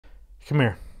Come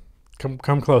here.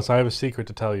 Come close. I have a secret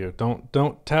to tell you.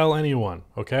 Don't tell anyone,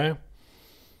 okay?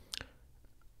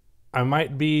 I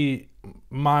might be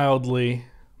mildly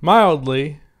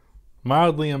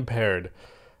impaired.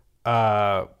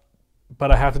 But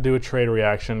I have to do a trade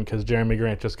reaction because Jerami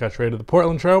Grant just got traded to the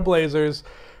Portland Trail Blazers.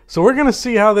 So we're going to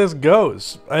see how this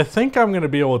goes. I think I'm going to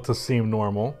be able to seem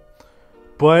normal,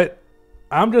 but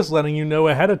I'm just letting you know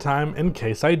ahead of time in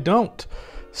case I don't.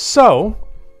 So,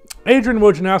 Adrian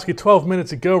Wojnarowski 12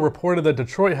 minutes ago reported that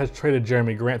Detroit has traded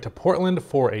Jerami Grant to Portland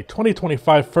for a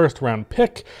 2025 first-round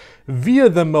pick via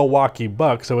the Milwaukee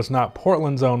Bucks. So it's not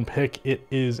Portland's own pick, it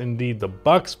is indeed the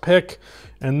Bucks pick.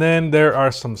 And then there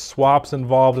are some swaps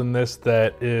involved in this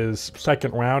that is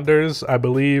second rounders. I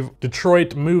believe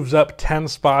Detroit moves up 10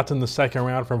 spots in the second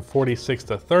round from 46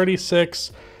 to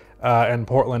 36, and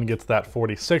Portland gets that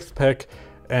 46th pick.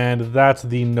 And that's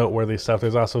the noteworthy stuff.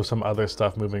 There's also some other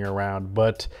stuff moving around,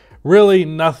 but really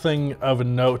nothing of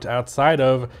note outside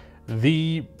of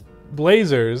the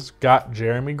Blazers got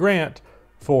Jerami Grant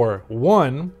for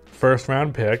one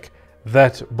first-round pick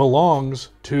that belongs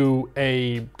to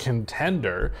a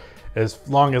contender. As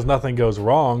long as nothing goes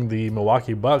wrong, the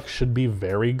Milwaukee Bucks should be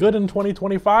very good in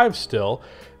 2025 still.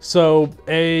 So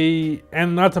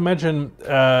and not to mention,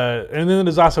 and then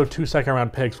there's also 2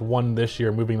 second-round picks, one this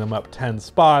year, moving them up 10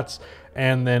 spots,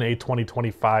 and then a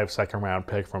 2025 second-round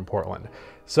pick from Portland.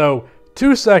 So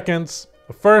 2 seconds,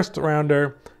 a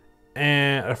first-rounder,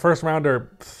 and a first-rounder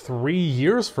 3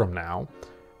 years from now.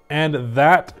 And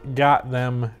that got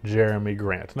them Jerami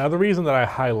Grant. Now, the reason that I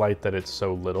highlight that it's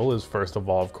so little is, first of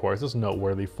all, of course, it's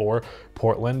noteworthy for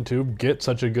Portland to get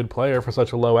such a good player for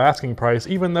such a low asking price,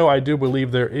 even though I do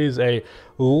believe there is a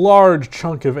large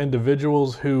chunk of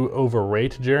individuals who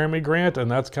overrate Jerami Grant, and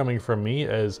that's coming from me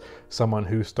as someone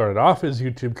who started off his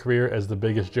YouTube career as the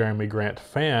biggest Jerami Grant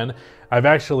fan. I've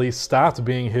actually stopped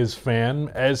being his fan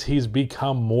as he's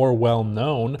become more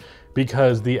well-known,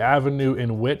 because the avenue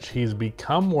in which he's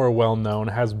become more well-known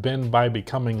has been by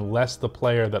becoming less the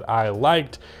player that I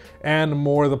liked and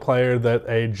more the player that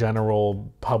a general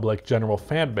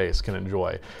fan base can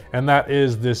enjoy. And that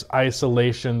is this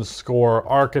isolation score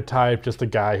archetype, just a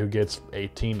guy who gets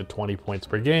 18 to 20 points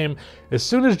per game. As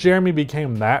soon as Jerami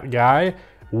became that guy,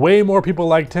 way more people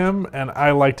liked him, and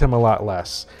I liked him a lot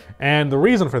less. And the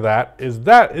reason for that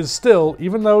is still,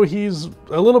 even though he's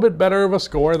a little bit better of a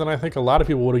scorer than I think a lot of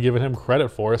people would have given him credit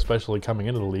for, especially coming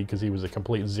into the league because he was a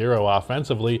complete zero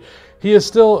offensively, he is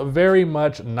still very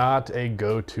much not a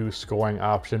go-to scoring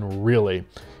option, really.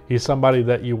 He's somebody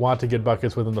that you want to get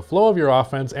buckets within the flow of your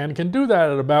offense and can do that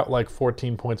at about like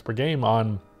 14 points per game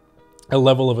on a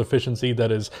level of efficiency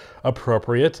that is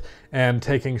appropriate and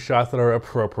taking shots that are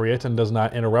appropriate and does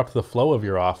not interrupt the flow of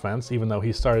your offense, even though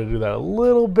he started to do that a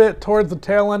little bit towards the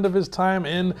tail end of his time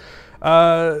in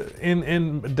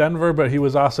Denver, but he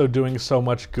was also doing so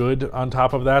much good on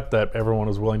top of that that everyone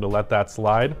was willing to let that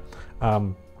slide.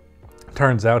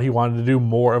 Turns out he wanted to do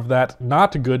more of that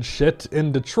not good shit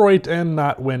in Detroit and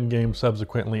not win games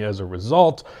subsequently as a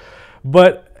result.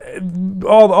 But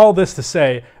all this to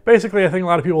say, basically I think a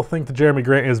lot of people think that Jerami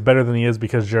Grant is better than he is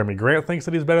because Jerami Grant thinks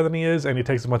that he's better than he is, and he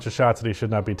takes a bunch of shots that he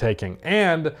should not be taking.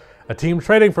 And a team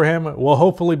trading for him will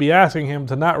hopefully be asking him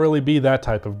to not really be that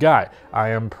type of guy. I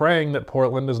am praying that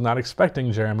Portland is not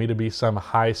expecting Jerami to be some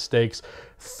high-stakes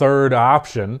third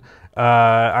option.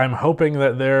 I'm hoping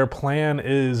that their plan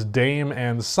is Dame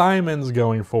and Simons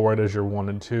going forward as your 1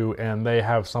 and 2, and they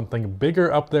have something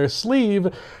bigger up their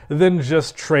sleeve than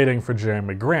just trading for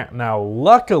Jerami Grant. Now,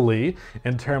 luckily,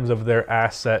 in terms of their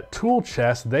asset tool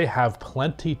chest, they have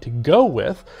plenty to go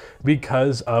with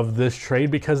because of this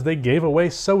trade, because they gave away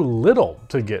so little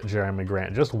to get Jerami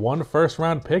Grant. Just one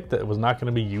first-round pick that was not going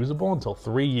to be usable until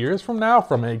 3 years from now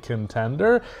from a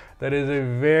contender. That is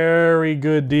a very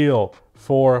good deal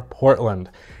for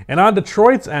Portland. And on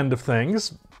Detroit's end of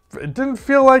things, it didn't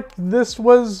feel like this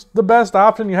was the best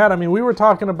option you had. I mean, we were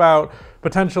talking about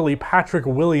potentially Patrick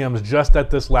Williams just at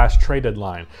this last trade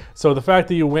deadline. So the fact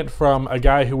that you went from a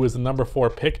guy who was the number 4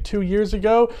 pick 2 years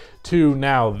ago to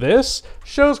now this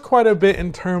shows quite a bit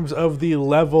in terms of the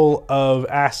level of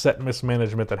asset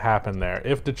mismanagement that happened there.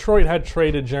 If Detroit had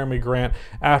traded Jerami Grant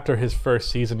after his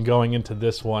first season going into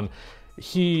this one,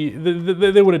 they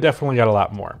would have definitely got a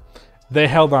lot more. They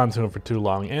held on to him for too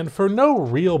long, and for no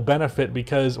real benefit,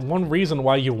 because one reason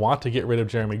why you want to get rid of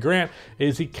Jerami Grant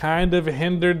is he kind of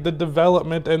hindered the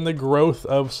development and the growth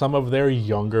of some of their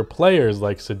younger players,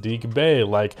 like Saddiq Bey,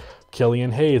 like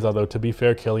Killian Hayes, although to be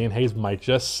fair, Killian Hayes might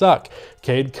just suck.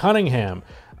 Cade Cunningham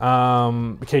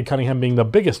being the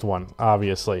biggest one,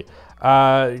 obviously.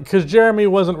 Because Jerami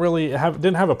wasn't really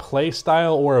didn't have a play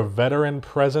style or a veteran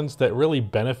presence that really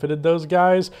benefited those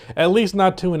guys, at least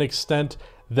not to an extent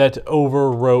that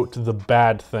overwrote the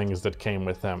bad things that came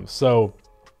with them. So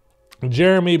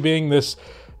Jerami being this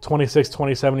 26,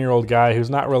 27-year-old guy who's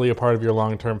not really a part of your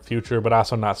long-term future, but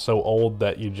also not so old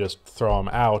that you just throw him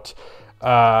out,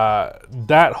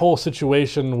 that whole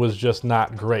situation was just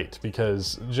not great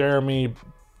because Jerami,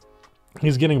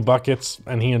 he's getting buckets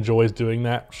and he enjoys doing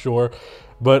that, sure.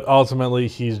 But ultimately,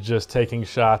 he's just taking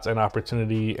shots and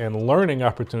opportunity and learning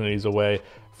opportunities away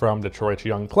from Detroit's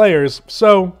young players.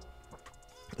 So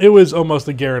it was almost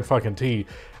a guarantee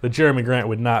that Jerami Grant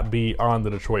would not be on the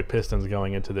Detroit Pistons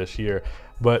going into this year.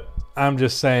 But I'm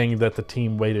just saying that the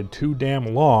team waited too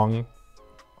damn long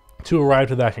to arrive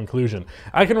to that conclusion.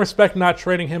 I can respect not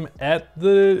trading him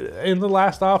in the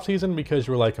last offseason because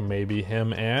you were like, maybe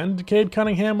him and Cade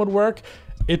Cunningham would work.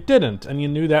 It didn't, and you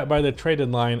knew that by the trade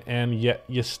deadline, and yet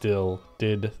you still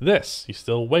did this. You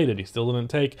still waited. You still didn't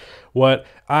take what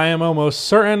I am almost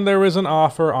certain there was an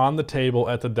offer on the table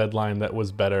at the deadline that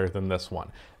was better than this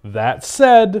one. That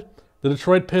said, the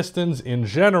Detroit Pistons in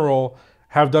general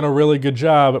have done a really good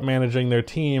job at managing their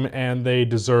team, and they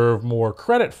deserve more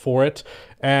credit for it.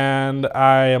 And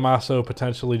I am also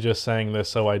potentially just saying this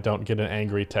so I don't get an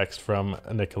angry text from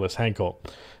Nicholas Henkel.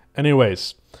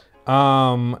 Anyways,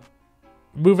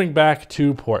 moving back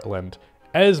to Portland,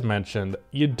 as mentioned,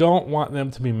 you don't want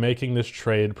them to be making this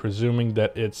trade presuming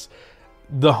that it's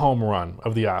the home run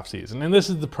of the offseason. And this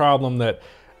is the problem that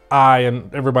I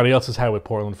and everybody else has had with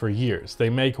Portland for years. They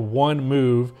make one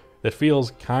move that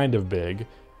feels kind of big,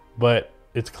 but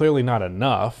it's clearly not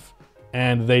enough,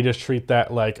 and they just treat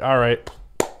that like, all right,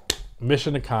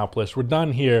 mission accomplished, we're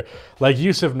done here. Like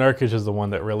Yusuf Nurkic is the one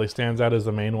that really stands out as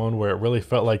the main one, where it really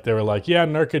felt like they were like, yeah,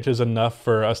 Nurkic is enough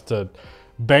for us to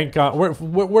bank on.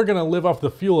 We're gonna live off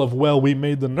the fuel of, well, we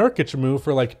made the Nurkic move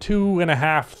for like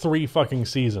 2.5, 3 fucking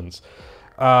seasons.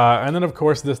 And then of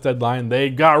course this deadline, they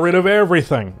got rid of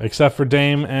everything except for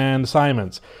Dame and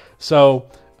Simons. So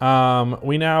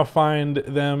we now find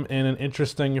them in an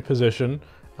interesting position.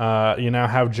 You now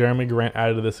have Jerami Grant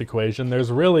added to this equation.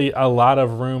 There's really a lot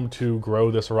of room to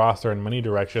grow this roster in many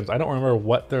directions. I don't remember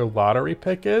what their lottery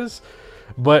pick is,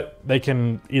 but they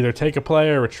can either take a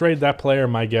player or trade that player.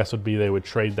 My guess would be they would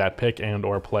trade that pick and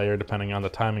or player depending on the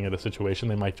timing of the situation.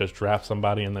 They might just draft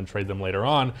somebody and then trade them later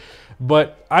on.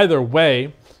 But either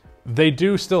way, they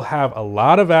do still have a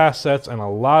lot of assets and a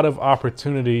lot of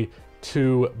opportunity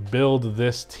to build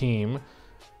this team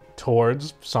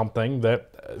towards something that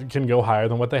can go higher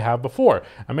than what they have before.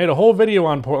 I made a whole video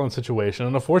on Portland's situation,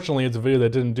 and unfortunately it's a video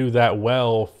that didn't do that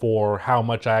well for how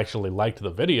much I actually liked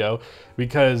the video,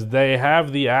 because they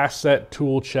have the asset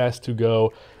tool chest to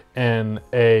go in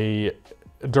a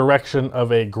direction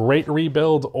of a great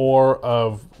rebuild or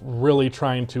of really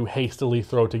trying to hastily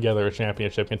throw together a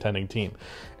championship contending team.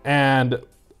 And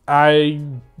I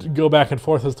go back and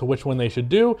forth as to which one they should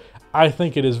do. I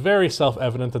think it is very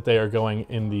self-evident that they are going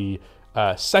in the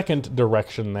second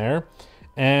direction there,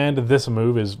 and this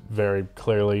move is very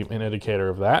clearly an indicator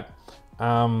of that.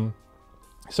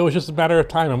 So it's just a matter of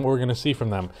time and what we're going to see from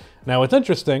them. Now, it's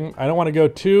interesting. I don't want to go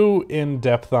too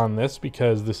in-depth on this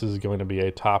because this is going to be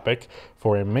a topic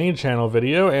for a main channel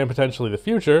video and potentially the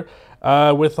future.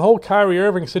 With the whole Kyrie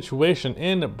Irving situation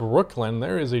in Brooklyn,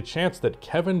 there is a chance that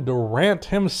Kevin Durant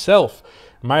himself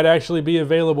might actually be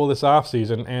available this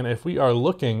offseason. And if we are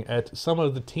looking at some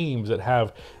of the teams that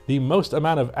have the most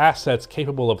amount of assets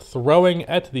capable of throwing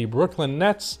at the Brooklyn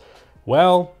Nets,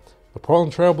 well, the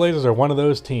Portland Trail Blazers are one of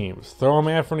those teams. Throw them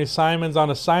Anthony Simons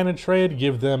on a sign and trade,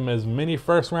 give them as many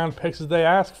first-round picks as they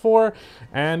ask for,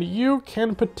 and you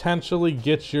can potentially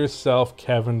get yourself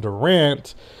Kevin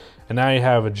Durant. And now you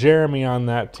have a Jerami on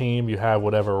that team. You have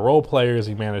whatever role players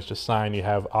he managed to sign. You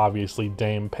have, obviously,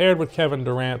 Dame paired with Kevin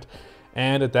Durant.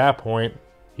 And at that point,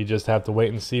 you just have to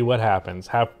wait and see what happens.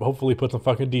 Hopefully put some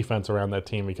fucking defense around that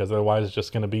team, because otherwise it's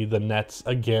just going to be the Nets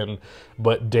again,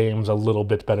 but Dame's a little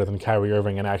bit better than Kyrie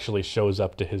Irving and actually shows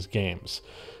up to his games,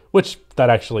 which that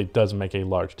actually does make a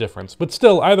large difference. But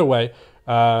still, either way,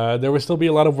 there would still be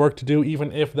a lot of work to do,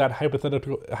 even if that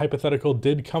hypothetical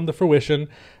did come to fruition.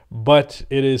 But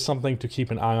it is something to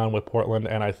keep an eye on with Portland,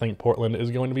 and I think Portland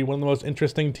is going to be one of the most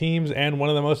interesting teams and one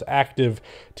of the most active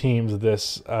teams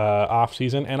this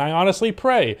offseason. And I honestly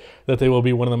pray that they will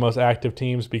be one of the most active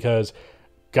teams, because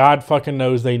God fucking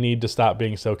knows they need to stop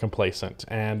being so complacent.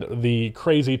 And the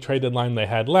crazy trade deadline they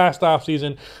had last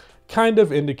offseason kind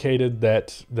of indicated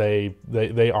that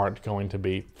they aren't going to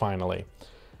be finally.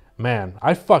 Man,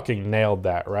 I fucking nailed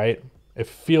that, right? It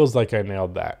feels like I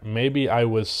nailed that. Maybe I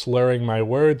was slurring my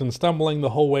words and stumbling the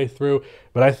whole way through,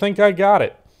 but I think I got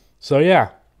it. So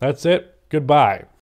yeah, that's it. Goodbye.